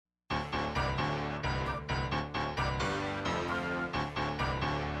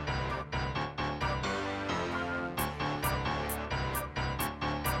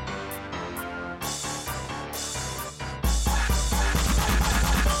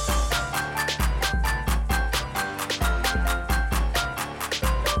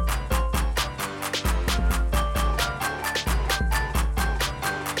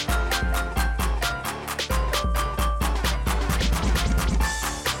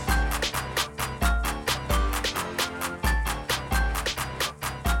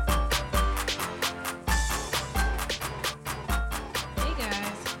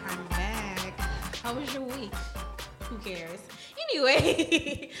How was your week? Who cares?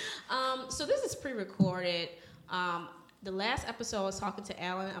 Anyway, so this is pre-recorded. The last episode, I was talking to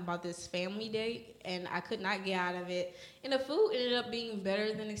Alan about this family date, and I could not get out of it. And the food ended up being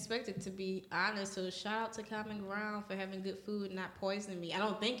better than expected, to be honest. So shout out to Common Ground for having good food and not poisoning me. I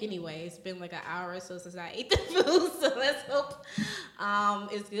don't think anyway. It's been like an hour or so since I ate the food, so let's hope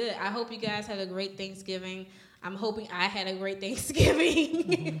it's good. I hope you guys had a great Thanksgiving. I'm hoping I had a great Thanksgiving.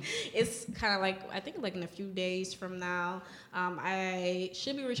 Mm-hmm. It's kind of like, I think like in a few days from now. I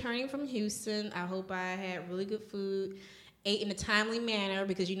should be returning from Houston. I hope I had really good food, ate in a timely manner,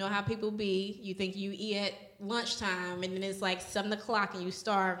 because you know how people be. You think you eat at lunchtime and then it's like 7 o'clock and you're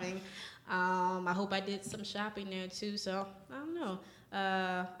starving. I hope I did some shopping there too. So I don't know.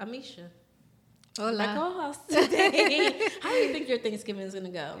 Amisha. Hola. My co-host today. How do you think your Thanksgiving is going to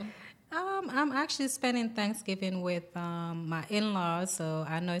go? I'm actually spending Thanksgiving with my in-laws, so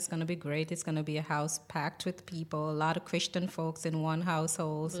I know it's going to be great. It's going to be a house packed with people, a lot of Christian folks in one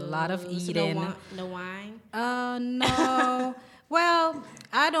household, so a lot of eating. So no wine? No. Well,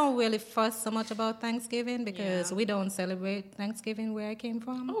 I don't really fuss so much about Thanksgiving because we don't celebrate Thanksgiving where I came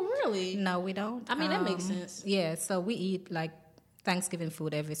from. Oh, really? No, we don't. I mean, that makes sense. Yeah, so we eat like Thanksgiving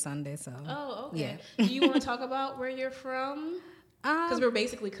food every Sunday. So. Oh, okay. Yeah. Do you want to talk about where you're from? Because we're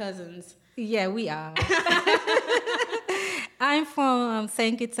basically cousins. Yeah, we are. I'm from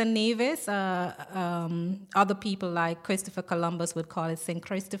St. Kitts and Nevis. Other people like Christopher Columbus would call it St.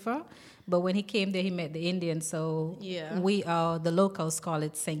 Christopher. But when he came there, he met the Indians. So we the locals call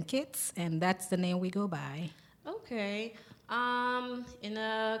it St. Kitts, and that's the name we go by. Okay. In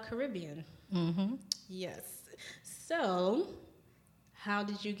the Caribbean. Mm-hmm. Yes. So, how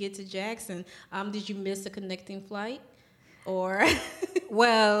did you get to Jackson? Did you miss a connecting flight? Or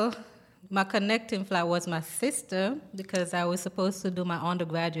well, my connecting flight was my sister, because I was supposed to do my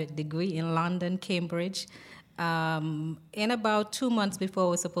undergraduate degree in London, Cambridge. In about 2 months before I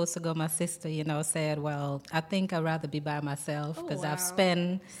was supposed to go, my sister, said, well, I think I'd rather be by myself because I've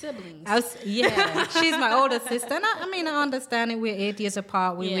spent... Siblings. She's my older sister. And I understand it. We're 8 years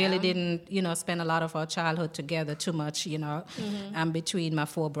apart. We really didn't, spend a lot of our childhood together too much, I'm between my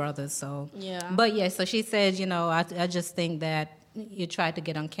 4 brothers. So, But so she said, I just think that you tried to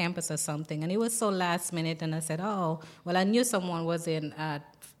get on campus or something. And it was so last minute. And I said, oh, well, I knew someone was in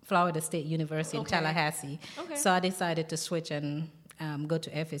Florida State University in Tallahassee. Okay. So I decided to switch and go to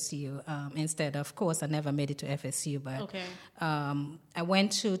FSU instead. Of course, I never made it to FSU, but I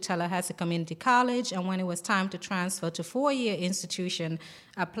went to Tallahassee Community College, and when it was time to transfer to 4-year institution,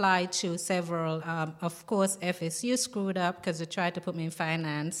 applied to several. Of course, FSU screwed up because they tried to put me in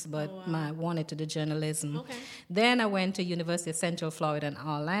finance, but I wanted to do journalism. Okay. Then I went to University of Central Florida in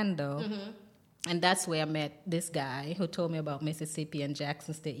Orlando. Mm-hmm. And that's where I met this guy who told me about Mississippi and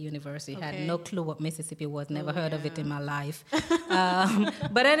Jackson State University. Okay. Had no clue what Mississippi was, never heard of it in my life.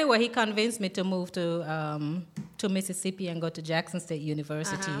 But anyway, he convinced me to move to Mississippi and go to Jackson State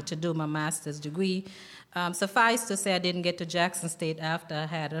University to do my master's degree. Suffice to say, I didn't get to Jackson State after I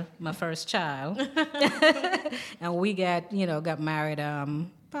had my first child. And we got married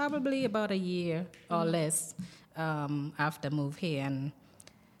probably about a year or less after I moved here, and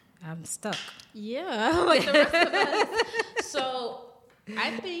I'm stuck. Yeah, like the rest of us. So I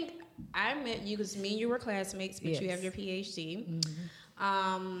think I met you because me and you were classmates, but you have your PhD.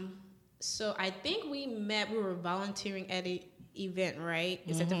 Mm-hmm. So I think we were volunteering at an event, right?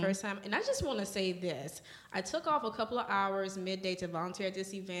 Is that the first time? And I just want to say this. I took off a couple of hours midday to volunteer at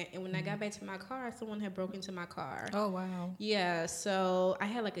this event, and when I got back to my car, someone had broken into my car. Oh, wow. Yeah, so I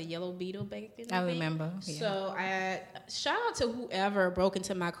had like a yellow Beetle back then. I remember. Yeah. So shout out to whoever broke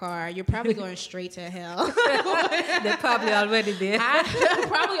into my car. You're probably going straight to hell. They're probably already there.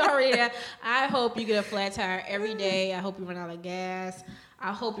 Probably already there. I hope you get a flat tire every day. I hope you run out of gas.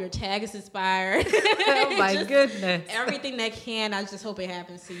 I hope your tag is expired. Oh, my goodness. Everything that can, I just hope it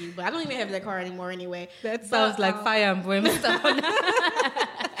happens to you. But I don't even have that car anymore anyway. That sounds like fire and brimstone.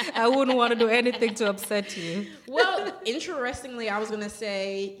 I wouldn't want to do anything to upset you. Well, interestingly, I was going to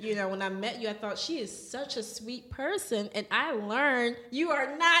say, when I met you, I thought she is such a sweet person. And I learned you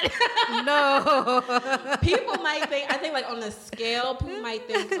are not. No. People might think, I think like on the scale, people might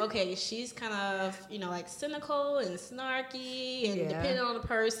think, okay, she's kind of, like cynical and snarky and depending on the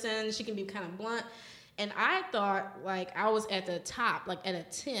person, she can be kind of blunt. And I thought, like, I was at the top, like, at a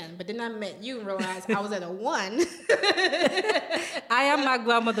 10. But then I met you and realized I was at a 1. I am my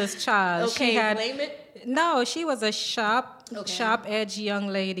grandmother's child. Okay, blame it? No, she was a sharp sharp edge young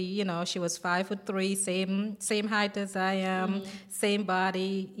lady. You know, she was 5'3", same height as I am, same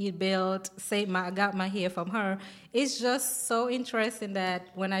body built, I got my hair from her. It's just so interesting that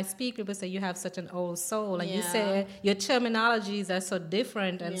when I speak, people say you have such an old soul, and you say your terminologies are so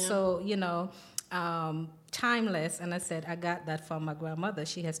different and so, you know, timeless. And I said, I got that from my grandmother.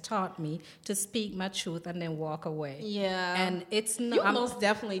 She has taught me to speak my truth and then walk away. Yeah. And it's not... You most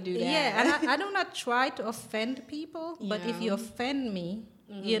definitely do that. Yeah, and I do not try to offend people, but if you offend me,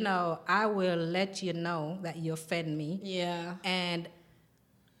 you know, I will let you know that you offend me. Yeah. And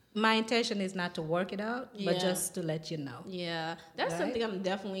my intention is not to work it out, but just to let you know. Yeah, that's something I'm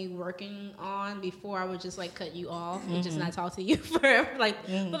definitely working on. Before, I would just like cut you off and just not talk to you for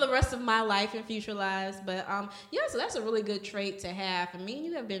for the rest of my life and future lives. But so that's a really good trait to have. I mean,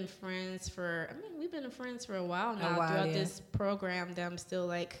 you have been friends for. I mean, we've been friends for a while now. Throughout this program that I'm still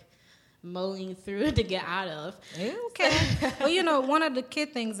like mulling through to get out of. Okay. Well, you know, one of the key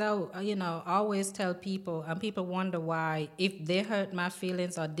things I always tell people, and people wonder why, if they hurt my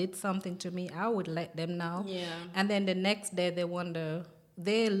feelings or did something to me, I would let them know. Yeah. And then the next day they wonder,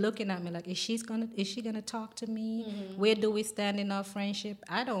 they're looking at me like, is she gonna talk to me? Where do we stand in our friendship?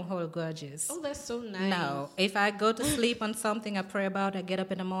 I don't hold grudges. Oh, that's so nice. No. If I go to sleep on something, I pray about it, I get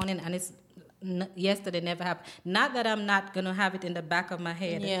up in the morning and it's yesterday never happened. Not that I'm not going to have it in the back of my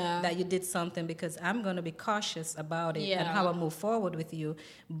head that you did something, because I'm going to be cautious about it and how I move forward with you.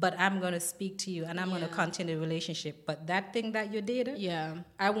 But I'm going to speak to you and I'm going to continue the relationship. But that thing that you did,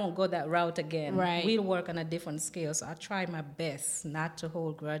 I won't go that route again. Right. We'll work on a different scale. So I try my best not to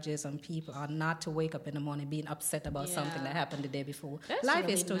hold grudges on people or not to wake up in the morning being upset about something that happened the day before. That's Life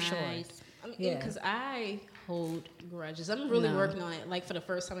really is too nice. short. I mean, because I hold grudges. I'm really working on it, like for the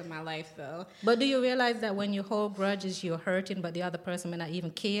first time in my life, though. But do you realize that when you hold grudges, you're hurting, but the other person may not even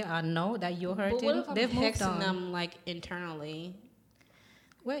care or know that you're hurting? But what if I'm They've moved on. hexing them like internally?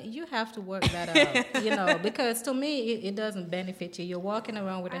 Well, you have to work that out, you know, because to me, it doesn't benefit you. You're walking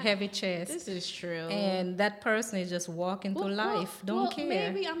around with a heavy chest. This is true. And that person is just walking through life. Don't care.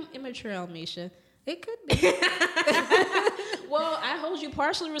 Maybe I'm immature, Almisha. It could be. Well, I hold you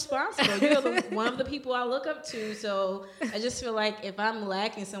partially responsible. You're one of the people I look up to. So I just feel like if I'm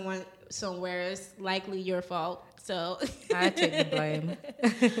lacking somewhere, it's likely your fault. So I take the blame.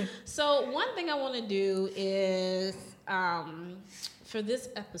 So one thing I want to do is, for this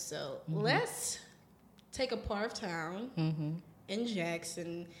episode, let's take a part of town in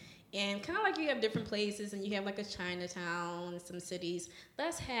Jackson. And kind of like you have different places and you have like a Chinatown, some cities.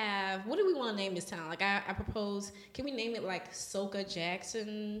 Let's have, what do we want to name this town? Like I propose, can we name it like Soka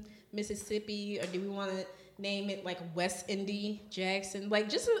Jackson, Mississippi? Or do we want to name it like West Indy Jackson? Like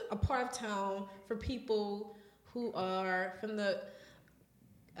just a part of town for people who are from the,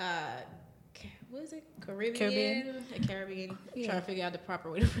 what is it? Caribbean. Caribbean. Yeah. Trying to figure out the proper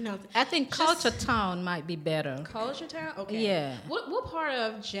way to pronounce it. I think Culture Town might be better. Culture Town? Okay. Yeah. What part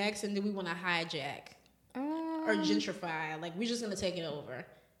of Jackson do we want to hijack? Or gentrify? Like, we're just going to take it over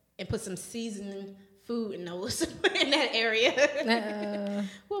and put some seasoned food in that area.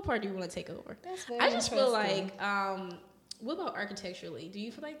 What part do you want to take over? That's very I just feel like, what about architecturally? Do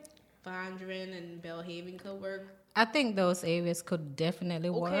you feel like Fondren and Belhaven could work? I think those areas could definitely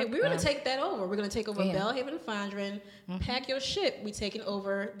work. Okay, we're going to take that over. We're going to take over Belhaven and Fondren. Pack your shit. We taking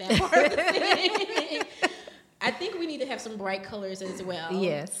over that part of the city. I think we need to have some bright colors as well.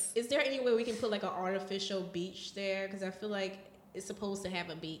 Yes. Is there any way we can put like an artificial beach there? Because I feel like it's supposed to have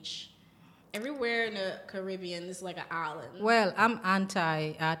a beach. Everywhere in the Caribbean is like an island. Well, I'm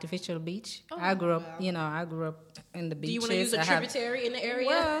anti-artificial beach. I grew up in the beaches. Do you want to use a tributary in the area?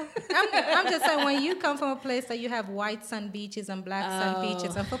 Well, I'm just saying, when you come from a place that you have white sand beaches and black sand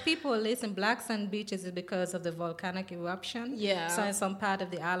beaches, and for people who listen, black sand beaches is because of the volcanic eruption. Yeah. So in some part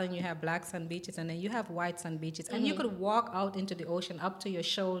of the island, you have black sand beaches, and then you have white sand beaches, and you could walk out into the ocean up to your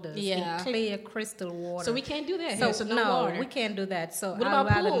shoulders in clear crystal water. So we can't do that here. So no water. We can't do that. So what about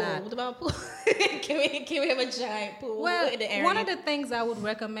pool? What about pool? Can we have a giant pool in the area? One of the things I would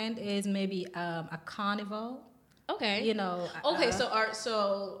recommend is maybe a carnival. Okay. You know. Okay, so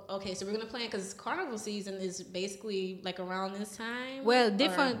we're gonna plan, because carnival season is basically like around this time. Well,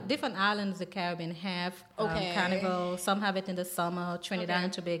 different islands of the Caribbean have carnival. Some have it in the summer. Trinidad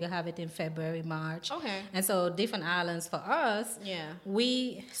and Tobago have it in February, March. Okay. And so different islands for us. Yeah.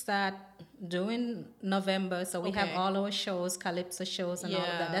 We start doing November, so we have all our shows, calypso shows, and all of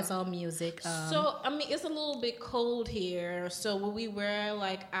that. That's all music. So I mean, it's a little bit cold here. So will we wear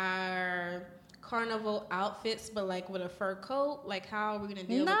like our carnival outfits, but like with a fur coat? Like, how are we gonna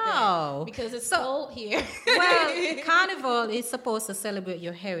deal with that? Because it's cold here. Well, carnival is supposed to celebrate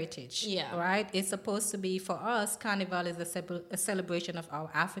your heritage. Yeah. Right? It's supposed to be, for us, carnival is a celebration of our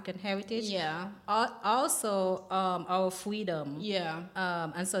African heritage. Yeah. Also, our freedom.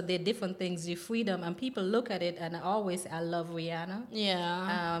 Yeah. And so there are different things, your freedom, and people look at it, and I love Rihanna.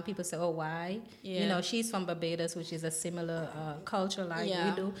 Yeah. People say, oh, why? Yeah. You know, she's from Barbados, which is a similar culture like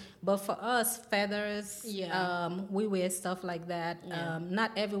we do. But for us, feathers, we wear stuff like that. Yeah.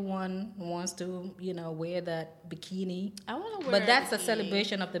 Not everyone wants to, you know, wear that bikini. I want to wear. But that's a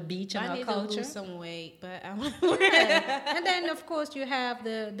celebration of the beach and our culture. I need to lose some weight, but I want to wear. And then, of course, you have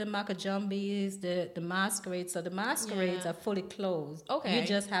the Makajumbis, the masquerades. So the masquerades are fully clothed. Okay. You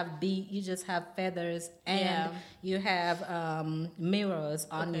just have feathers, and you have mirrors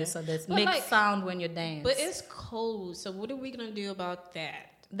on you, so there's make sound when you dance. But it's cold, so what are we gonna do about that?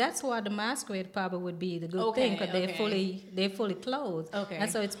 That's why the masquerade probably would be the good thing, because they're fully clothed. Okay.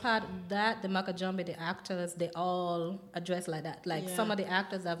 And so it's part of that. The Makajumbi, the actors, they all are dressed like that. Like some of the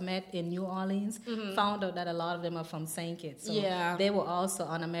actors I've met in New Orleans found out that a lot of them are from St. Kitts. So they were also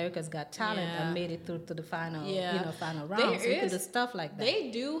on America's Got Talent and made it through to the final, final round. So you could do stuff like that.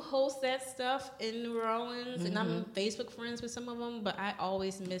 They do host that stuff in New Orleans, and I'm Facebook friends with some of them, but I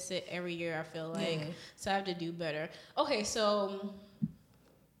always miss it every year, I feel like. So I have to do better. Okay, so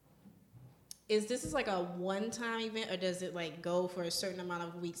is this like a one-time event, or does it like go for a certain amount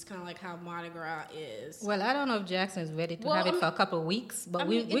of weeks, kind of like how Mardi Gras is? Well, I don't know if Jackson is ready to have it for a couple of weeks, but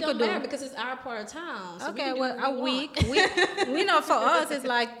we could do it because it's our part of town. So okay, a week. We know for us it's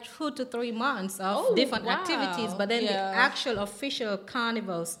like 2 to 3 months of different activities, but then the actual official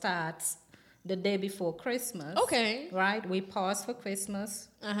carnival starts the day before Christmas. Okay, right? We pause for Christmas.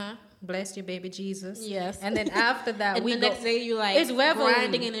 Bless you, baby Jesus. Yes. And then after that, and the next day you like it's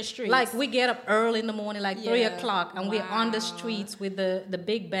grinding in the streets. Like we get up early in the morning, like 3 o'clock, and we're on the streets with the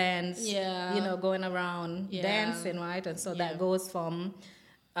big bands, you know, going around dancing, right? And so that goes from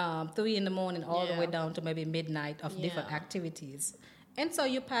 3 in the morning all the way down to maybe midnight of different activities. And so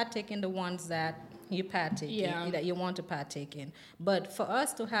you partake in the ones that you partake in, that you want to partake in. But for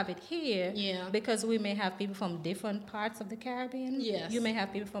us to have it here, because we may have people from different parts of the Caribbean. Yes. You may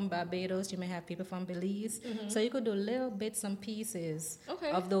have people from Barbados, you may have people from Belize. So you could do little bits and pieces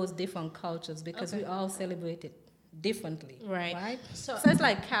of those different cultures, because we all celebrate it differently. Right? So it's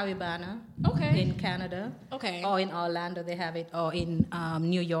like Caribana in Canada. Or in Orlando they have it, or in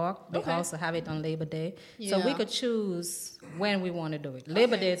New York they also have it on Labor Day. So we could choose when we want to do it.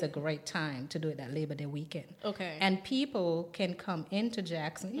 Labor Day is a great time to do it, that Labor Day weekend. And people can come into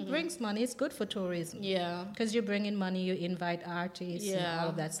Jackson. It brings money. It's good for tourism. Yeah. Because you bring in money, you invite artists and all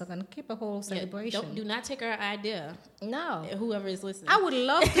of that stuff, and keep a whole celebration. Do not take our idea. No. Whoever is listening. I would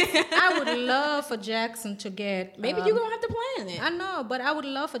love for Jackson to get... Maybe you're going to have to plan it. I know, but I would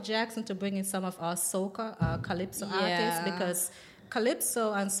love for Jackson to bring in some of our soca, calypso artists, because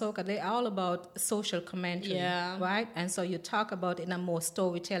calypso and soca, they're all about social commentary, right? And so you talk about it in a more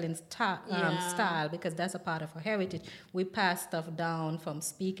storytelling style, because that's a part of our heritage. We pass stuff down from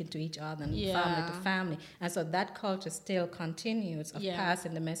speaking to each other and family to family. And so that culture still continues of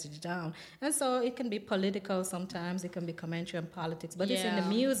passing the message down. And so it can be political sometimes, it can be commentary on politics, but it's in the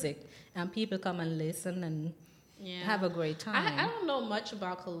music, and people come and listen and have a great time. I don't know much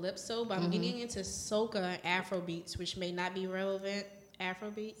about calypso, but I'm getting into soca and Afrobeats, which may not be relevant.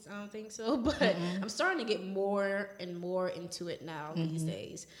 Afrobeats, I don't think so, but I'm starting to get more and more into it now these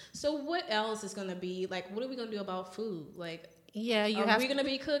days. So what else is going to be, like, what are we going to do about food? Like, are we going to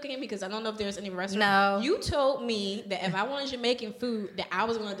be cooking? Because I don't know if there's any restaurant. No. You told me that if I wanted Jamaican food, that I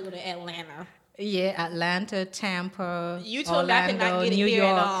was going to do it in Atlanta. Yeah, Atlanta, Tampa, you told Orlando, me I could not get it New here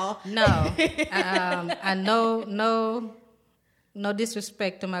York. At all. No, and no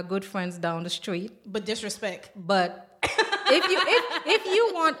disrespect to my good friends down the street, but disrespect. But if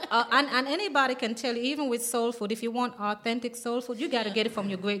you want, and anybody can tell you, even with soul food, if you want authentic soul food, you got to get it from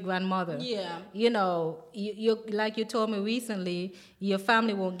your great grandmother. Yeah, you know, you like you told me recently, your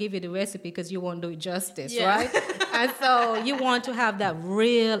family won't give you the recipe because you won't do it justice, right? And so you want to have that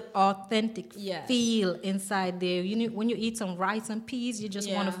real authentic feel inside there. You know, when you eat some rice and peas, you just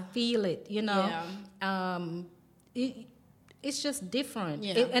want to feel it. You know, it's just different.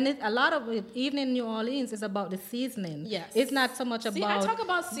 Yeah. A lot of it, even in New Orleans, is about the seasoning. Yes. It's not so much about... I talk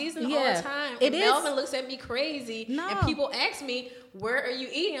about seasoning all the time. And Melvin looks at me crazy. No. And people ask me, where are you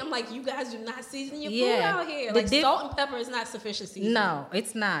eating? I'm like, you guys do not season your food out here. Like, salt and pepper is not sufficient seasoning. No,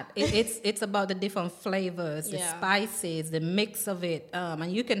 it's not. It's about the different flavors, the spices, the mix of it.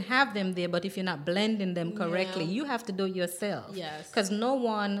 And you can have them there, but if you're not blending them correctly, you have to do it yourself. Yes. Because no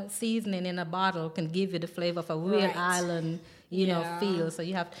one seasoning in a bottle can give you the flavor of a real island, feel. So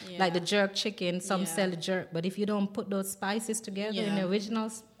you have, like the jerk chicken, some sell the jerk. But if you don't put those spices together in the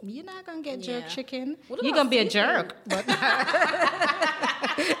originals, you're not going to get jerk chicken. You're going to be a jerk. But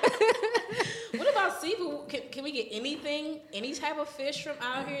what about seafood? Can we get anything, any type of fish from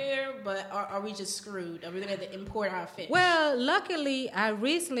out here? But are we just screwed? Are we going to import our fish? Well, luckily, I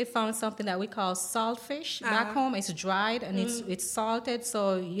recently found something that we call saltfish back home. It's dried and it's salted,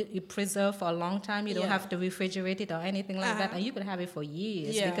 so you preserve for a long time. You don't have to refrigerate it or anything like that, and you can have it for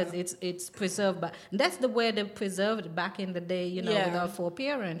years because it's preserved. But that's the way they preserved it back in the day, with our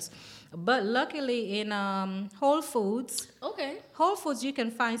foreparents. But luckily in Whole Foods, you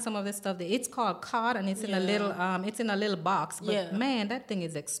can find some of this stuff there. It's called cod, and it's in a little box. But man, that thing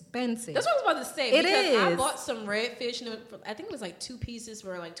is expensive. That's what I was about to say. I bought some redfish, I think it was like 2 pieces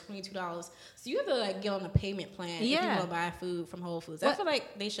for like $22. So you have to like get on a payment plan if you want to buy food from Whole Foods. I feel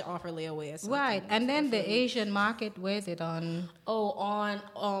like they should offer layaway or something. Right, and then the Asian market, where is it on? What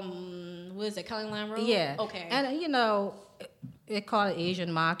is it, Kelly Line Road? Yeah. Okay. And they call it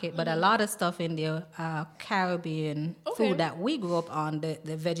Asian market, but a lot of stuff in there are Caribbean food that we grew up on, the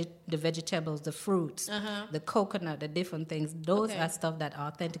vegetables, the fruits, the coconut, the different things. Those are stuff that are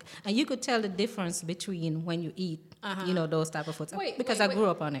authentic. And you could tell the difference between when you eat, those type of foods. Because I grew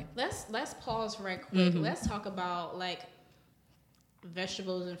up on it. Let's pause right quick. Let's talk about like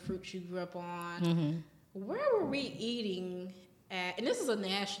vegetables and fruits you grew up on. Where were we eating at? And this is a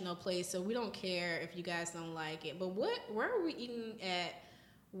national place, so we don't care if you guys don't like it. But where are we eating at?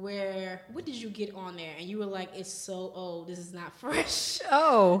 What did you get on there? And you were like, it's so old. This is not fresh.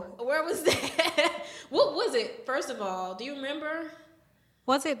 Oh. Where was that? What was it? First of all, do you remember?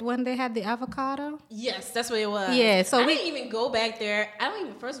 Was it when they had the avocado? Yes, that's what it was. Yeah, so I didn't even go back there.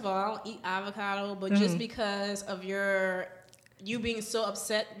 First of all, I don't eat avocado, but just because of you being so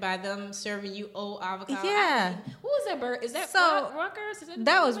upset by them serving you old avocado. Yeah. What was that bird? Is that Rutgers?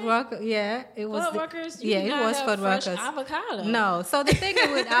 That was Rutgers. Yeah, it was. Rutgers. It was for Rutgers. Avocado. No. So the thing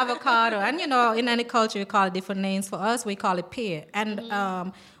with avocado, and in any culture we call it different names. For us, we call it pear. And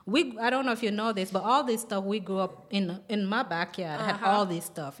I don't know if you know this, but all this stuff we grew up in my backyard. I had all this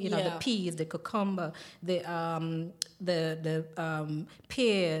stuff. The peas, the cucumber, the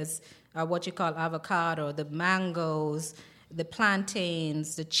pears, what you call avocado, the mangoes, the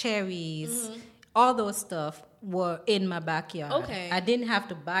plantains, the cherries, all those stuff were in my backyard. Okay. I didn't have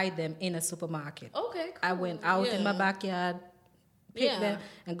to buy them in a supermarket. Okay, cool. I went out in my backyard, pick them,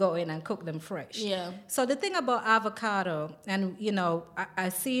 and go in and cook them fresh. Yeah. So the thing about avocado, and I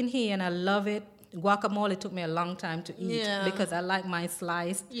seen here and I love it. Guacamole took me a long time to eat because I like mine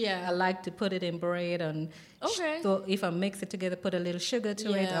sliced. Yeah. I like to put it in bread and so if I mix it together, put a little sugar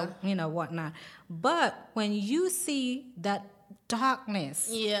to it or whatnot. But when you see that darkness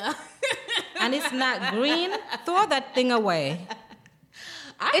and it's not green, throw that thing away.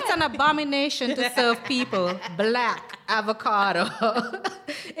 It's an abomination to serve people black avocado.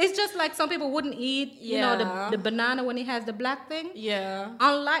 It's just like some people wouldn't eat, the banana when it has the black thing. Yeah.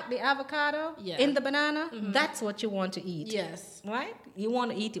 Unlike the avocado in the banana, that's what you want to eat. Yes. Right? You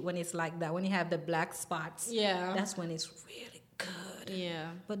want to eat it when it's like that, when you have the black spots. Yeah. That's when it's really good.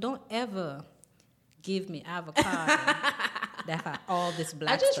 Yeah. But don't ever give me avocado that had all this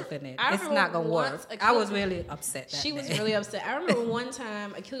black stuff in it. It's not going to work. I was really upset that She was really upset. I remember one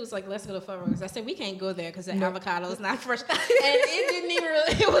time, Achille was like, let's go to Furrow's. I said, we can't go there because the avocado is not fresh. And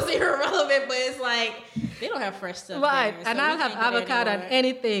it wasn't even relevant, but it's like, they don't have fresh stuff right. there. So and I'll have avocado and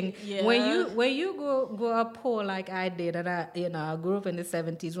anything. Yeah. When you grow up poor like I did, and I grew up in the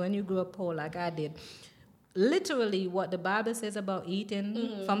 70s, when you grew up poor like I did, literally what the Bible says about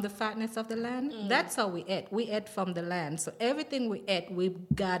eating from the fatness of the land, that's how we ate. We ate from the land. So everything we ate, we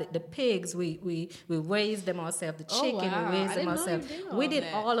got it. The pigs, we raised them ourselves. The chicken, we raised them ourselves. We did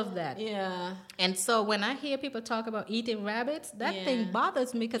all of that. Yeah. And so when I hear people talk about eating rabbits, that thing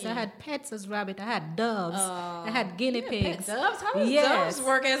bothers me because I had pets as rabbit. I had doves. I had guinea pigs. Doves? How does doves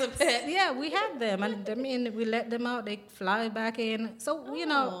work as a pet? Yeah, we had them. And we let them out. They fly back in. So,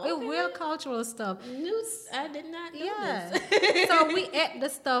 it's real cultural stuff. I did not know this. So we ate the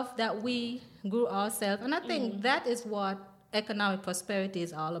stuff that we grew ourselves. And I think that is what economic prosperity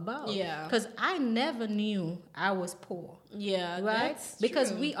is all about. Yeah. Because I never knew I was poor. Yeah. Right?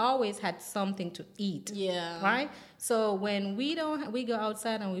 Because we always had something to eat. Yeah. Right? So when we go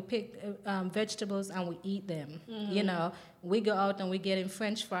outside and we pick vegetables and we eat them. You know, we go out and we get in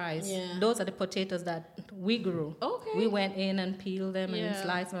French fries. Yeah. Those are the potatoes that we grew. Okay. We went in and peeled them and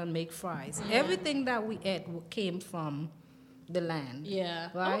sliced them and make fries. Yeah. Everything that we ate came from the land. Yeah.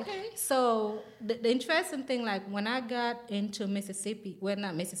 Right? Okay. So the interesting thing, like when I got into Mississippi, well,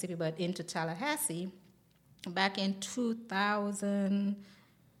 not Mississippi, but into Tallahassee, back in 2000,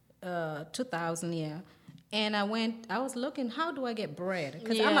 yeah. And I was looking, how do I get bread?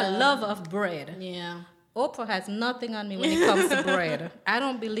 Because I'm a lover of bread. Yeah. Oprah has nothing on me when it comes to bread. I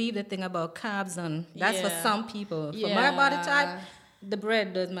don't believe the thing about carbs, and that's for some people. For my body type, the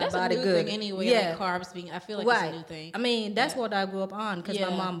bread does my body good. That's a new thing anyway, like carbs being, I feel like it's a new thing. I mean, that's what I grew up on because my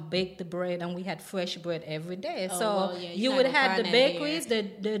mom baked the bread and we had fresh bread every day. You would have the bakeries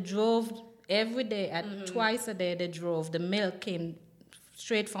that drove every day, twice a day they drove. The milk came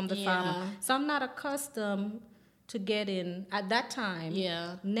straight from the farmer. So I'm not accustomed to get in at that time.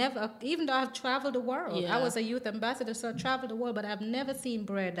 Yeah. Never, even though I've traveled the world. I was a youth ambassador, so I traveled the world, but I've never seen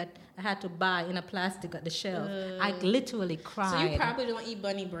bread that I had to buy in a plastic at the shelf. I literally cried. So you probably don't eat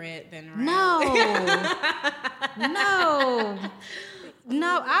bunny bread then, right?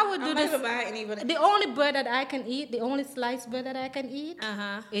 No, I would do this. Buy any bunny. The only bread that I can eat, the only sliced bread that I can eat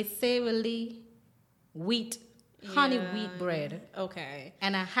is savory wheat. Honey wheat bread. Okay.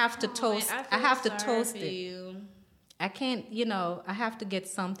 And I have to toast. I have to toast it. I can't, I have to get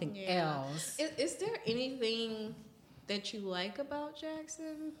something else. Is there anything that you like about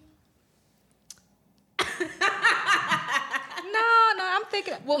Jackson? No, I'm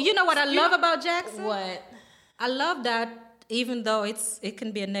thinking. Well, you know what I love about Jackson? What? I love that, even though it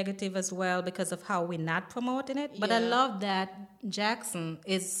can be a negative as well because of how we're not promoting it. But I love that Jackson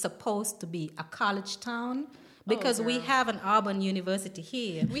is supposed to be a college town. Because we have an Auburn University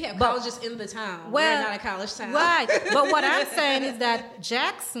here. We have colleges in the town. Well, we're not a college town. Right. But what I'm saying is that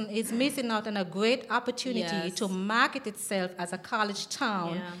Jackson is missing out on a great opportunity to market itself as a college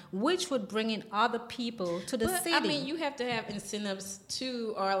town, which would bring in other people to the city. I mean, you have to have incentives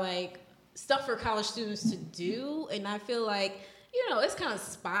too, or like stuff for college students to do. And I feel like, it's kind of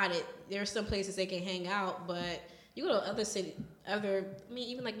spotted. There are some places they can hang out, but you go to other cities,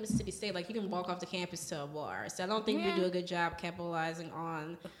 even like Mississippi State, like you can walk off the campus to a bar. So I don't think we do a good job capitalizing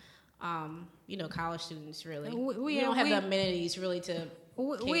on, college students really. We don't have the amenities really to.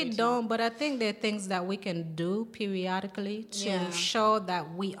 We don't, but I think there are things that we can do periodically to show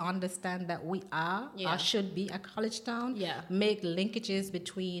that we understand that we are or should be a college town. Yeah. Make linkages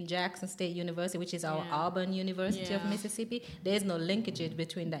between Jackson State University, which is our Auburn University of Mississippi. There's no linkages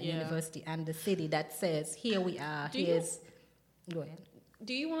between that university and the city that says, here we are, Go ahead.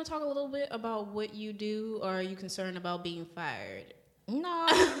 Do you want to talk a little bit about what you do, or are you concerned about being fired? No,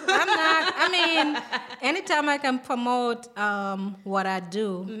 I'm not. I mean, anytime I can promote what I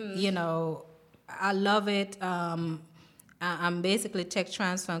do, I love it. I'm basically tech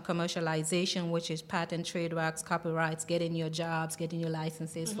transfer and commercialization, which is patent, trademarks, copyrights, getting your jobs, getting your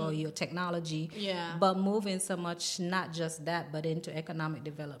licenses for your technology. Yeah. But moving so much, not just that, but into economic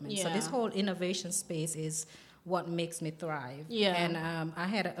development. Yeah. So this whole innovation space is what makes me thrive. Yeah. And I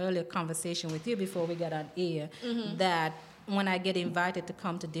had an earlier conversation with you before we got on air that when I get invited to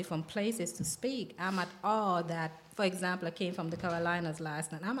come to different places to speak, I'm at awe that, for example, I came from the Carolinas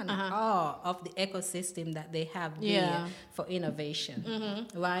last night. I'm in awe of the ecosystem that they have there for innovation,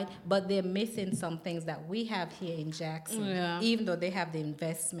 right? But they're missing some things that we have here in Jackson. Yeah. Even though they have the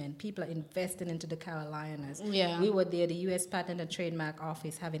investment, people are investing into the Carolinas. Yeah. We were there, the U.S. Patent and Trademark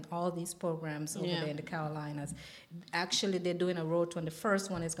Office, having all these programs over there in the Carolinas. Actually, they're doing a road tour, and the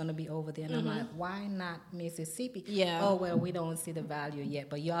first one is going to be over there. And I'm like, why not Mississippi? Yeah. Oh, well, we don't see the value yet,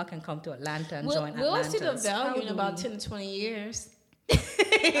 but y'all can come to Atlanta and join Atlanta. We'll see the value in about 10 to 20 years.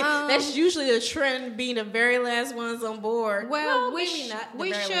 That's usually the trend, being the very last ones on board. Well, maybe not.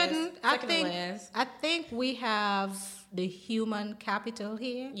 We shouldn't. Last, I think we have the human capital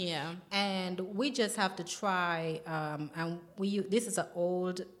here. Yeah. And we just have to try. And this is an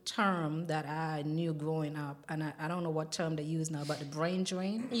old term that I knew growing up, and I don't know what term they use now, but the brain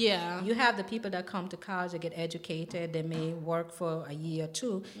drain. Yeah. You have the people that come to college, they get educated, they may work for a year or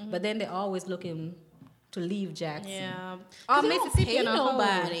two, but then they're always looking to leave Jackson. Yeah. Or Mississippi don't pay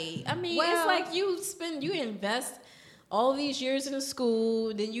nobody. I mean, well, it's like you invest all these years in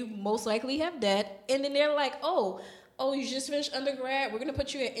school, then you most likely have debt, and then they're like, oh, oh, you just finished undergrad, we're going to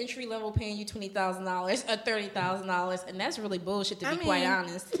put you at entry level paying you $20,000 or $30,000. And that's really bullshit, to be quite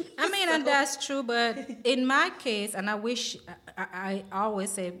honest. I mean, and that's true. But in my case, and I wish, I always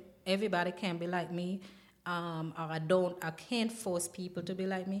say everybody can be like me, or I can't force people to be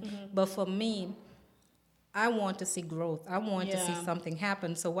like me. Mm-hmm. But for me, I want to see growth. I want to see something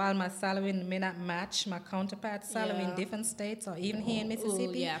happen. So while my salary may not match my counterpart's salary in different states or even here in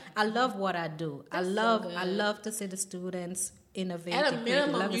Mississippi, I love what I do. I love to see the students innovate. At a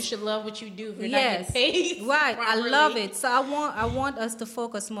minimum, you should love what you do. If you're not getting paid. Right. I love it. So I want us to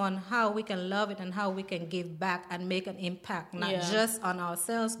focus more on how we can love it and how we can give back and make an impact, not just on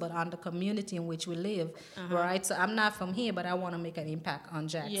ourselves, but on the community in which we live. Right. So I'm not from here, but I want to make an impact on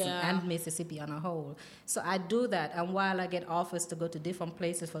Jackson and Mississippi on a whole. So I do that. And while I get offers to go to different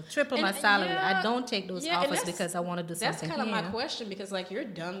places for triple my salary, I don't take those offers because I want to do something here. That's kind of my question, because like you're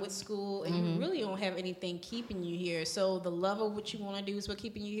done with school and you really don't have anything keeping you here. So the love of what you want to do is what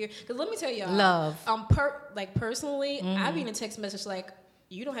keeping you here. Because let me tell y'all, love. Personally, I've been a text message like,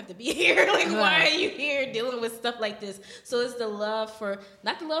 you don't have to be here. Like, why are you here dealing with stuff like this? So it's the love for,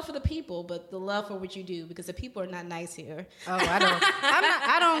 not the love for the people, but the love for what you do, because the people are not nice here. Oh,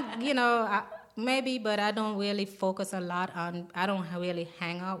 I don't, you know, maybe, but I don't really focus a lot on, I don't really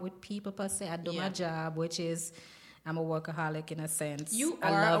hang out with people per se. I do my job, which is, I'm a workaholic in a sense. You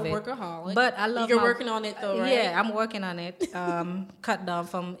are a workaholic. But I love You're working on it though, right? Yeah, I'm working on it. Cut down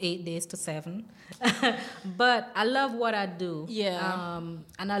from 8 days to 7. But I love what I do. Yeah.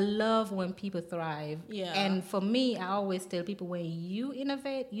 And I love when people thrive. Yeah. And for me, I always tell people, when you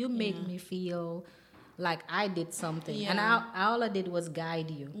innovate, you make me feel like I did something. Yeah. And all I did was guide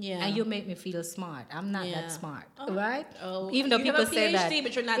you. Yeah. And you make me feel smart. I'm not that smart, right? Oh, even though people say that.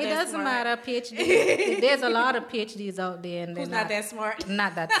 But you're not it that doesn't smart. matter, PhD. There's a lot of PhDs out there. And who's not that smart?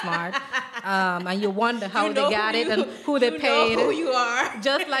 Not that smart. And you wonder how they got it and who they paid. Know who you are.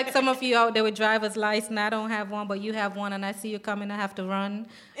 Just like some of you out there with driver's license. I don't have one, but you have one, and I see you coming, I have to run.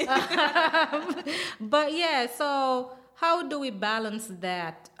 But yeah, so how do we balance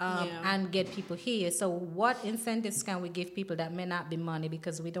that and get people here? So what incentives can we give people that may not be money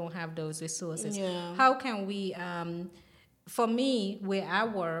because we don't have those resources? Yeah. How can we, for me, where I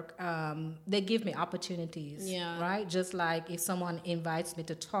work, they give me opportunities, right? Just like if someone invites me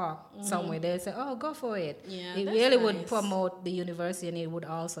to talk somewhere, they'll say, oh, go for it. Yeah, it really would promote the university, and it would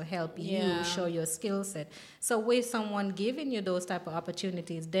also help you show your skill set. So with someone giving you those type of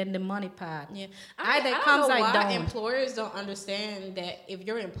opportunities, then the money part either comes or don't. Employers don't understand that if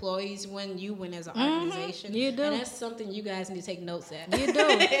your employees win, you win as an organization. You do. And that's something you guys need to take notes at. You do.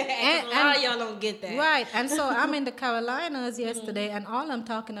 and a lot of y'all don't get that. Right. And so I'm in the Carolinas yesterday, and all I'm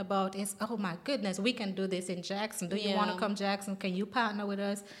talking about is, oh my goodness, we can do this in Jackson. Do you want to come Jackson? Can you partner with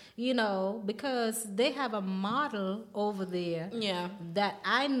us? You know, because they have a model over there that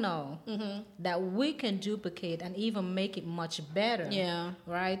I know that we can duplicate and even make it much better. Yeah.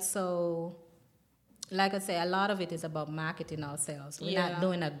 Right? So, like I say, a lot of it is about marketing ourselves. We're not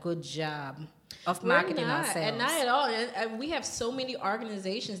doing a good job of marketing ourselves. And not at all. And we have so many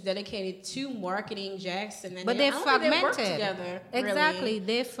organizations dedicated to marketing Jackson. And but they're fragmented. They work together, exactly. Really.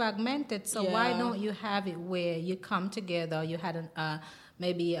 They're fragmented. So why don't you have it where you come together, you had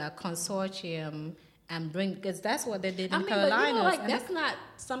maybe a consortium and bring, because that's what they did in Carolinas. But, you know, like, that's not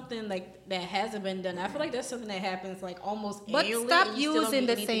something like that hasn't been done. I feel like that's something that happens like almost annually. But stop using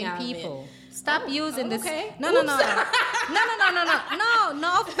the same people. Stop using this. Okay. No.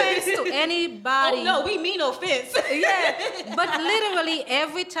 No offense to anybody. Oh no, we mean no offense. Yeah, but literally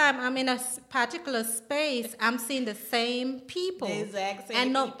every time I'm in a particular space, I'm seeing the same people. The exact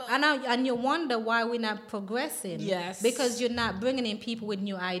same people. And you wonder why we're not progressing. Yes. Because you're not bringing in people with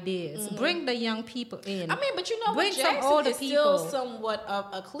new ideas. Bring the young people in. I mean, but you know, bring Jackson some older is people. Still somewhat of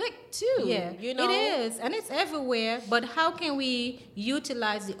a clique too. Yeah, you know, it is, and it's everywhere. But how can we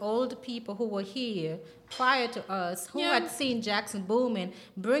utilize the older people who were here prior to us, who had seen Jackson booming,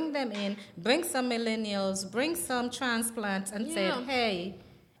 bring them in, bring some millennials, bring some transplants, and say, hey,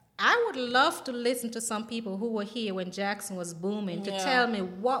 I would love to listen to some people who were here when Jackson was booming to tell me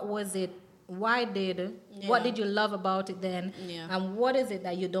what was it, why did it, what did you love about it then, and what is it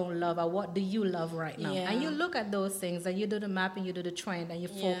that you don't love, or what do you love right now? And you look at those things, and you do the mapping, you do the trend, and you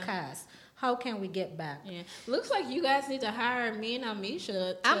forecast. How can we get back? Yeah, looks like you guys need to hire me and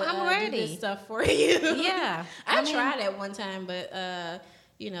Amisha I'm ready. Do this stuff for you. Yeah, I tried at one time, but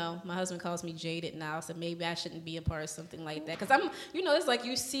you know, my husband calls me jaded now, so maybe I shouldn't be a part of something like that. Because I'm, you know, it's like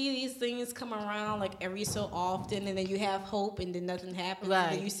you see these things come around like every so often, and then you have hope, and then nothing happens,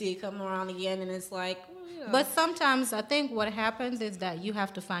 and then you see it come around again, and it's like. Well, you know. But sometimes I think what happens is that you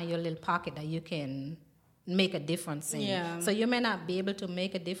have to find your little pocket that you can make a difference in. Yeah. So you may not be able to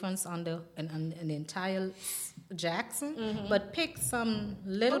make a difference on the entire Jackson, but pick some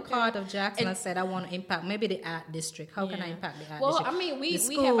little part of Jackson and said, I want to impact maybe the art district. How can I impact the art district? Well, I mean,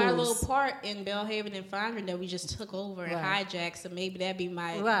 we have our little part in Belhaven and Fondren that we just took over and hijacked, so maybe that'd be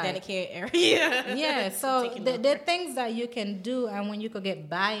my dedicated area. Yeah, so there are things that you can do, and when you could get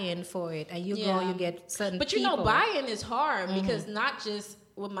buy-in for it, and you get certain But people. Buy-in is hard because not just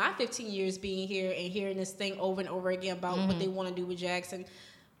with my 15 years being here and hearing this thing over and over again about what they want to do with Jackson.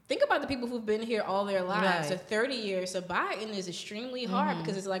 Think about the people who've been here all their lives, so 30 years. So buy-in is extremely hard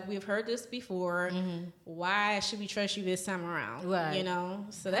because it's like, we've heard this before. Why should we trust you this time around? Right. You know,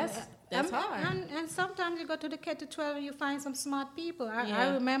 so that's hard. And sometimes you go to the K-12 and you find some smart people. I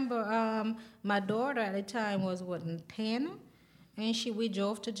remember my daughter at the time was, 10? And we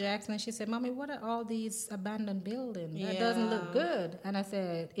drove to Jackson, and she said, Mommy, what are all these abandoned buildings? That doesn't look good. And I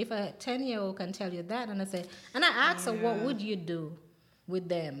said, if a 10-year-old can tell you that, and I asked her, what would you do with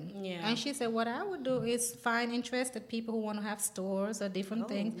them? Yeah. And she said, what I would do is find interested people who want to have stores or different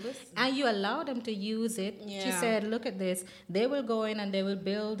things. Listen. And you allow them to use it. Yeah. She said, look at this. They will go in and they will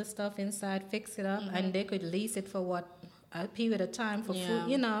build the stuff inside, fix it up, and they could lease it for a period of time for food,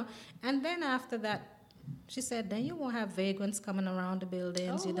 you know. And then after that, she said, then you won't have vagrants coming around the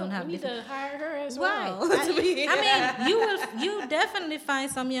buildings. You don't have. We need to hire her as well. I mean, you definitely find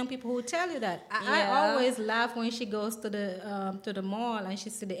some young people who tell you that. I always laugh when she goes to the mall and she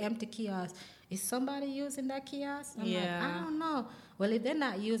sees the empty kiosk. Is somebody using that kiosk? I'm like, I don't know. Well, if they're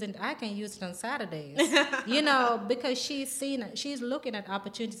not using it, I can use it on Saturdays. You know, because she's looking at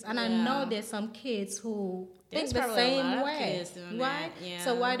opportunities. And I know there's some kids who think the same way. Right? Yeah.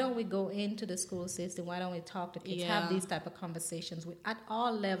 So why don't we go into the school system? Why don't we talk to kids, have these type of conversations at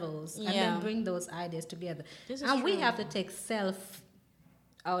all levels, and then bring those ideas together? And we have to take self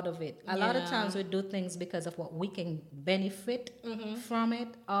out of it. A lot of times we do things because of what we can benefit from it,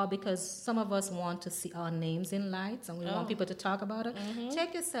 or because some of us want to see our names in lights and we want people to talk about it.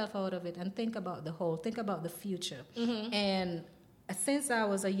 Take yourself out of it and think about the whole, think about the future. And since I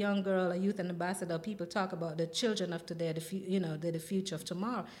was a young girl, a youth ambassador, people talk about the children of today, the future of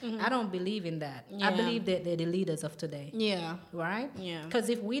tomorrow. I don't believe in that. I believe that they're the leaders of today. Yeah. Right? Yeah. Because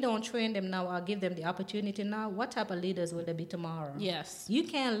if we don't train them now or give them the opportunity now, what type of leaders will they be tomorrow? Yes. You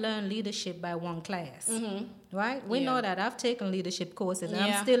can't learn leadership by one class. Right? We know that. I've taken leadership courses, and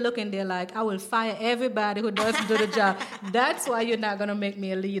I'm still looking there like, I will fire everybody who doesn't do the job. That's why you're not going to make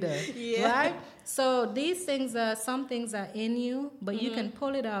me a leader. Right? So these things some things are in you, but you can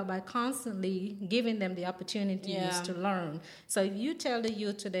pull it out by constantly giving them the opportunities to learn. So if you tell the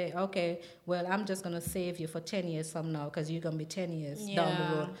youth today, okay, well, I'm just going to save you for 10 years from now because you're going to be 10 years down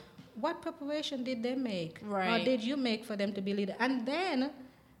the road. What preparation did they make? Right. Or did you make for them to be leader? And then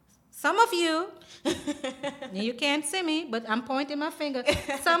some of you, you can't see me, but I'm pointing my finger.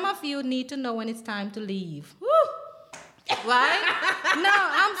 Some of you need to know when it's time to leave. Woo! Right? No,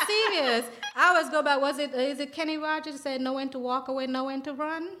 I'm serious. I always go back. Is it Kenny Rogers said, know when to walk away, know when to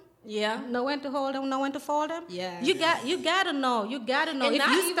run? Yeah. Know when to hold them, know when to fold them? Yeah. You gotta know. You gotta know. And if not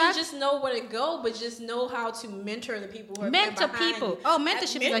you even just know where to go, but just know how to mentor the people who are behind people. You. Oh,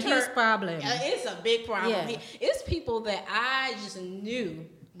 mentorship is a huge problem. It's a big problem. Yeah. It's people that I just knew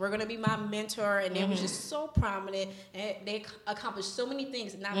were going to be my mentor, and they were just so prominent, and they accomplished so many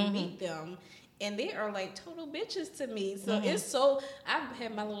things, and I meet them, and they are like total bitches to me. So it's so, I've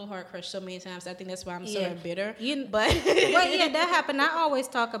had my little heart crushed so many times. I think that's why I'm so bitter. But well, that happened. I always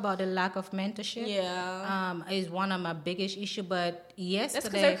talk about the lack of mentorship. Yeah, is one of my biggest issues. But yesterday, that's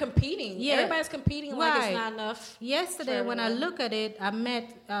because they're competing. Yeah, everybody's competing like it's not enough. Yesterday, when I look at it, I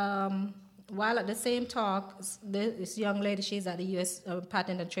met. While at the same talk, this young lady, she's at the U.S.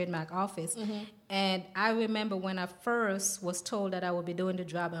 Patent and Trademark Office. And I remember when I first was told that I would be doing the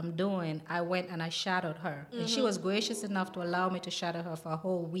job I'm doing, I went and I shadowed her. And she was gracious enough to allow me to shadow her for a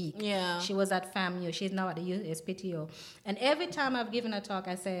whole week. Yeah. She was at FAMU. She's now at the USPTO. And every time I've given a talk,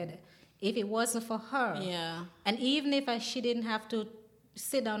 I said, if it wasn't for her, and even if she didn't have to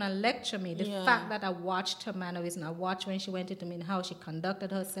sit down and lecture me, the fact that I watched her mannerisms, I watched when she went into me and how she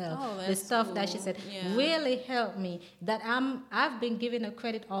conducted herself, the stuff that she said really helped me, that I've been giving her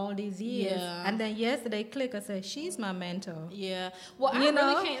credit all these years, and then yesterday I said, she's my mentor. Well, I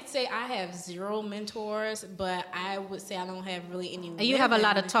really can't say I have zero mentors, but I would say I don't have really any. And you have a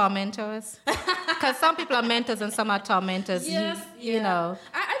lot of tormentors? Because some people are mentors and some are tormentors. You know.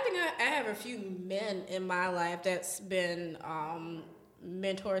 I think I have a few men in my life that's been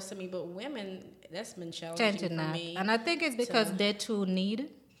mentors to me, but women, that's been challenging for me. And I think it's because they too need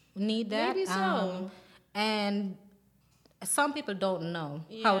that. Maybe so. And some people don't know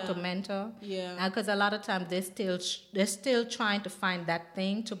how to mentor. Yeah. Because a lot of times they're still trying to find that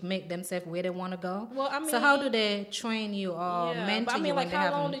thing to make themselves where they want to go. Well, I mean, so how do they train you or mentor you? Like,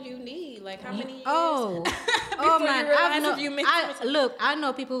 how long do you need? Like, how many years? Oh man, I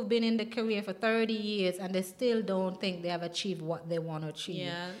know people who've been in the career for 30 years and they still don't think they have achieved what they want to achieve.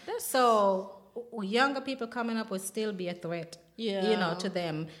 Yeah. So younger people coming up would still be a threat. Yeah. To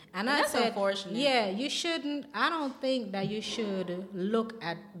them. And I said, unfortunate. Yeah, you shouldn't. I don't think that you should look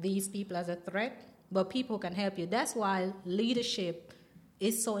at these people as a threat, but people can help you. That's why leadership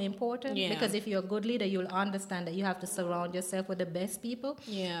is so important. Yeah. Because if you're a good leader, you'll understand that you have to surround yourself with the best people.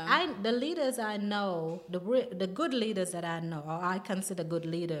 Yeah. The leaders I know, the good leaders that I know, or I consider good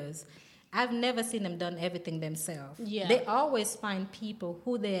leaders, I've never seen them done everything themselves. Yeah. They always find people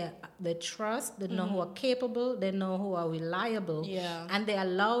who they trust, they know who are capable, they know who are reliable. Yeah. And they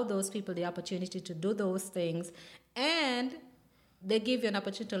allow those people the opportunity to do those things. And they give you an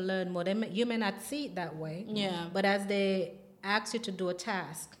opportunity to learn more. You may not see it that way. Yeah. But as they ask you to do a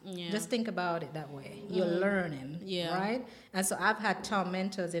task, just think about it that way. You're learning, right? And so I've had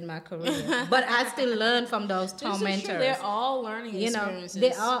tormentors in my career, but I still learn from those tormentors. They're all learning experiences.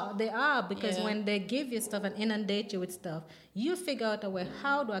 They are because when they give you stuff and inundate you with stuff, you figure out a way,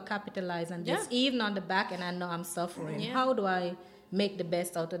 how do I capitalize on this? Even on the back end, I know I'm suffering. How do I make the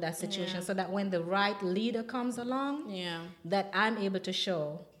best out of that situation so that when the right leader comes along, that I'm able to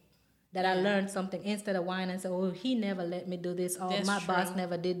show that I learned something instead of whining and say, oh, he never let me do this, or my boss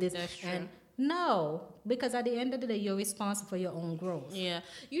never did this. That's true. And no, because at the end of the day, you're responsible for your own growth. Yeah.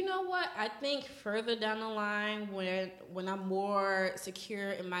 You know what? I think further down the line, when I'm more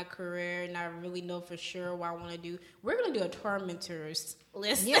secure in my career and I really know for sure what I want to do, we're going to do a tormentors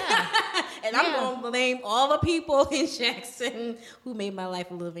list. Yeah. And I'm going to name all the people in Jackson who made my life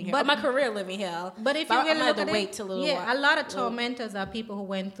a living hell, my career living hell. But if you really look at wait till a little while. A lot of tormentors are people who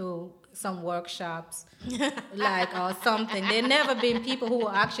went through some workshops or something. They've never been people who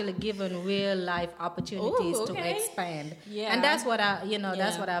were actually given real life opportunities to expand. Yeah. And that's what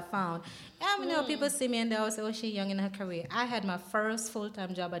that's what I found. People see me and they always say, oh, she's young in her career. I had my first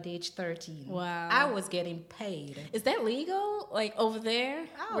full-time job at age 13. Wow. I was getting paid. Is that legal? Like over there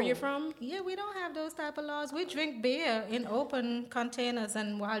where you're from? Yeah, we don't have those type of laws. We drink beer in open containers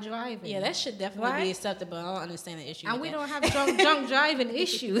and while driving. Yeah, that should definitely be acceptable. I don't understand the issue. And we don't have drunk driving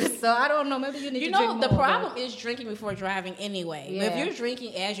issues. So I don't know. Maybe you need to drink more. The problem is drinking before driving anyway. Yeah. But if you're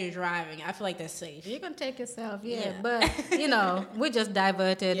drinking as you're driving, I feel like that's safe. You can take yourself, But, we just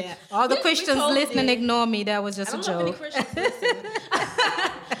diverted. Yeah. All the Christians listening, ignore me. That was just a joke. I don't know if any Christians listen.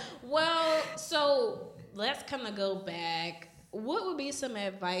 Well, so let's kind of go back. What would be some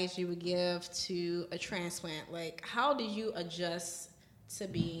advice you would give to a transplant? Like, how did you adjust to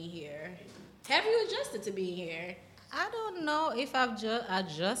being here? Have you adjusted to being here? I don't know if I've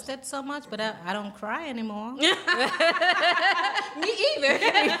adjusted so much, but I don't cry anymore. Me either.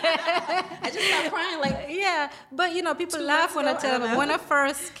 I just stopped crying. But people laugh when I tell them. When I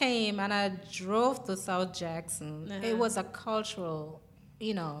first came and I drove to South Jackson, it was a cultural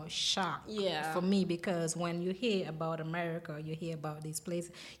shock for me, because when you hear about America, you hear about these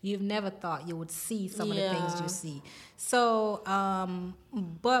places, you've never thought you would see some of the things you see. So,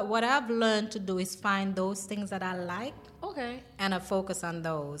 but what I've learned to do is find those things that I like. Okay. And I focus on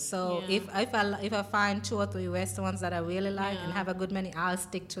those. So if I find 2 or 3 restaurants that I really like and have a good menu, I'll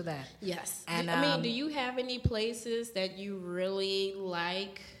stick to that. Yes. And do you have any places that you really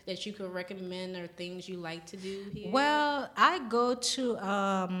like that you could recommend, or things you like to do here? Well, I go to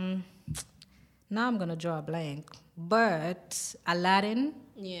now I'm gonna draw a blank, but Aladdin.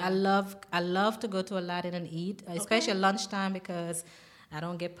 Yeah. I love to go to Aladdin and eat, especially lunchtime, because I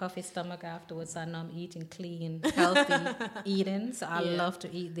don't get puffy stomach afterwards. I know I'm eating clean, healthy eating, so I love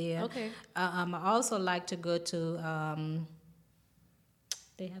to eat there. Okay. I also like to go to.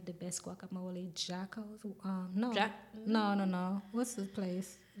 They have the best guacamole, Jacko's. No. What's the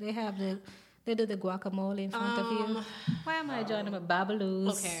place? They do the guacamole in front of you. Why am I joining them?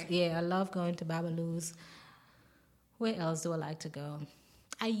 Babalu's. Okay. Yeah, I love going to Babalu's. Where else do I like to go?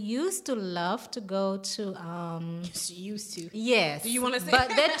 I used to love to go to. Used to. Yes. Do you want to say?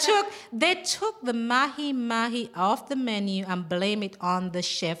 But they took the mahi mahi off the menu and blame it on the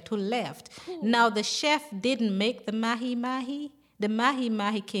chef who left. Ooh. Now the chef didn't make the mahi mahi. The mahi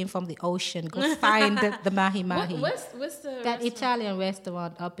mahi came from the ocean. Go find the mahi mahi. What's the that restaurant? Italian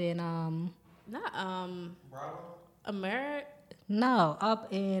restaurant up in America? No, up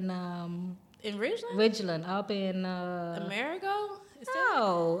in Ridgeland? Ridgeland, up in Amerigo?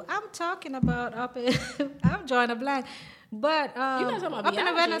 No, I'm talking about up in I'm drawing a blank. But you're not talking about up in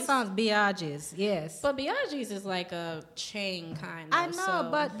the Biaggi's. Renaissance, Biaggi's, yes. But Biaggi's is like a chain kind of. I know,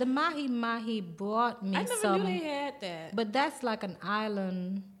 but the Mahi Mahi brought me some. I never knew they had that. But that's like an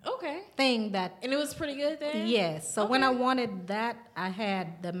island thing that. And it was pretty good there? Yes. So when I wanted that, I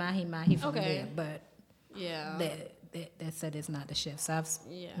had the Mahi Mahi from there. But yeah, they said it's not the chef. So I've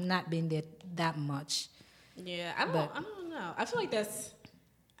not been there that much. Yeah, I don't know. I feel like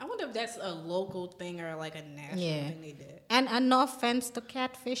I wonder if that's a local thing or like a national thing they did. And no offense to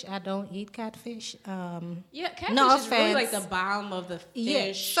catfish, I don't eat catfish. Catfish is really like the bottom of the fish.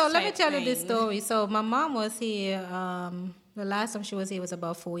 Yeah. So let me tell you this story. So my mom was here. The last time she was here was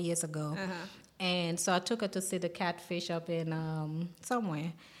about 4 years ago, and so I took her to see the catfish up in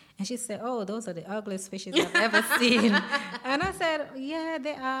somewhere. And she said, "Oh, those are the ugliest fishes I've ever seen." And I said, "Yeah,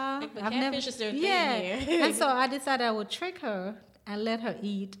 they are." Like, catfish is their thing here. And so I decided I would trick her and let her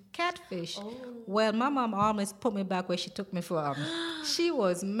eat catfish. Oh. Well, my mom almost put me back where she took me from. She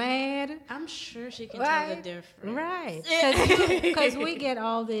was mad. I'm sure she can tell the difference. Right. Because we get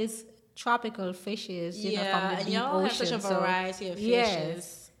all these tropical fishes, you know, from the deep y'all ocean. have such a variety of fishes.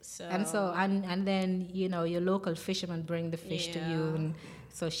 Yes. And then, you know, your local fishermen bring the fish to you. And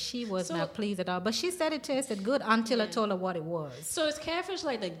so she was not pleased at all. But she said it tasted good until I told her what it was. So is catfish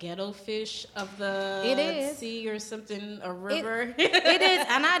like the ghetto fish of the sea or something, a river? It is.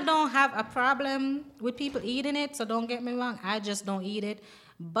 And I don't have a problem with people eating it. So don't get me wrong. I just don't eat it.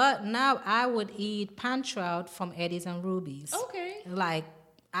 But now I would eat pan trout from Eddie's and Ruby's. Okay. Like,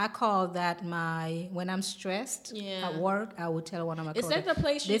 I call that when I'm stressed at work, I would tell one of my coworkers. Is that the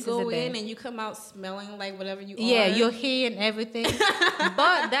place you go in and you come out smelling like whatever you order? Yeah, you're hearing everything.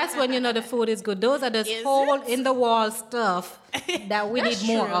 But that's when you know the food is good. Those are the hole-in-the-wall stuff that we need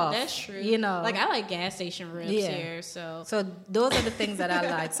more of. That's true. You know. Like, I like gas station ribs here, so. So those are the things that I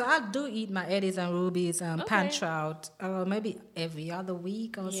like. So I do eat my Eddie's and Ruby's pan trout maybe every other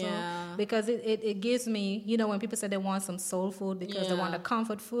week or so. Because it gives me, you know, when people say they want some soul food because they want a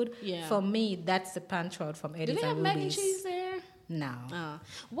comfort food, for me, that's the pan trout from Eddie's and Ruby's. Do they have mac and cheese there? No.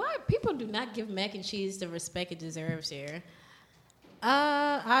 Why people do not give mac and cheese the respect it deserves here?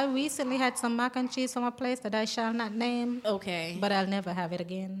 I recently had some mac and cheese from a place that I shall not name. Okay. But I'll never have it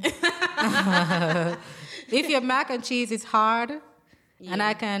again. If your mac and cheese is hard and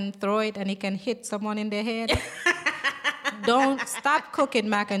I can throw it and it can hit someone in the head, don't stop cooking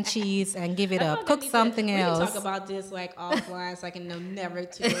mac and cheese and give it up. Cook something else. We can talk about this like offline so I can know never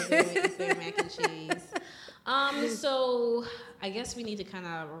to eat mac and cheese. So I guess we need to kind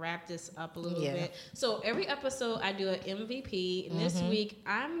of wrap this up a little bit. So every episode I do an MVP, and this week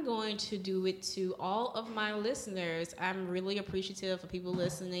I'm going to do it to all of my listeners. I'm really appreciative for people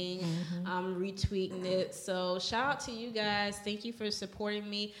listening. I'm retweeting it. So shout out to you guys. Thank you for supporting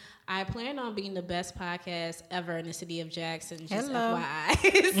me. I plan on being the best podcast ever in the city of Jackson, just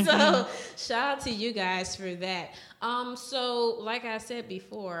FYI. So shout out to you guys for that. So like I said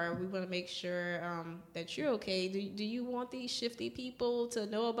before, we want to make sure that you're okay. Do you want these shifty people to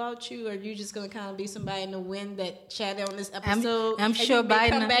know about you, or are you just going to kind of be somebody in the wind that chatted on this episode? I'm sure by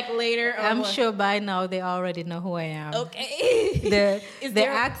now. Come back later. I'm sure by now they already know who I am. Okay. The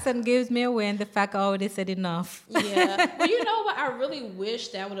accent gives me away, and the fact I already said enough. Yeah. Well, you know what? I really wish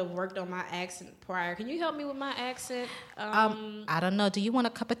that would have worked on my accent prior. Can you help me with my accent? I don't know. Do you want a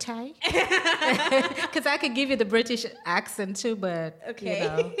cup of tea? Because I could give you the British accent too, but you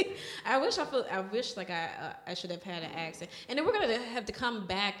know. I wish like I should have had an accent. And then we're gonna have to come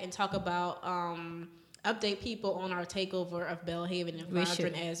back and talk about update people on our takeover of Belhaven and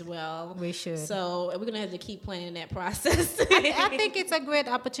Fondren as well. We should. So we're gonna have to keep planning that process. I think it's a great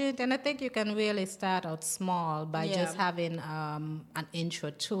opportunity, and I think you can really start out small by just having an intro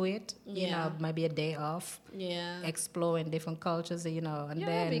to it. You know, maybe a day off. Yeah. Exploring different cultures, you know, and then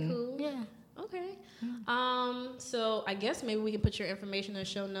that'd be cool. Yeah. Okay. So I guess maybe we can put your information in the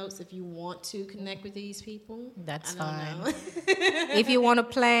show notes if you want to connect with these people. That's fine. If you want to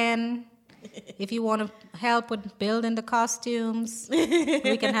plan. If you want to help with building the costumes,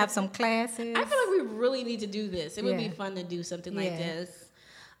 we can have some classes. I feel like we really need to do this. It would be fun to do something like this.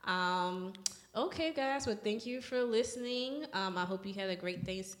 Okay, guys. Well, thank you for listening. I hope you had a great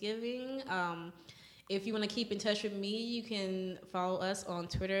Thanksgiving. If you want to keep in touch with me, you can follow us on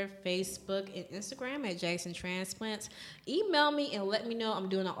Twitter, Facebook, and Instagram at Jackson Transplants. Email me and let me know I'm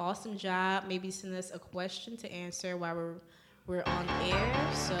doing an awesome job. Maybe send us a question to answer while we're on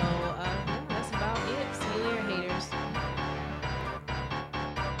air. So that's about it. See you later, haters.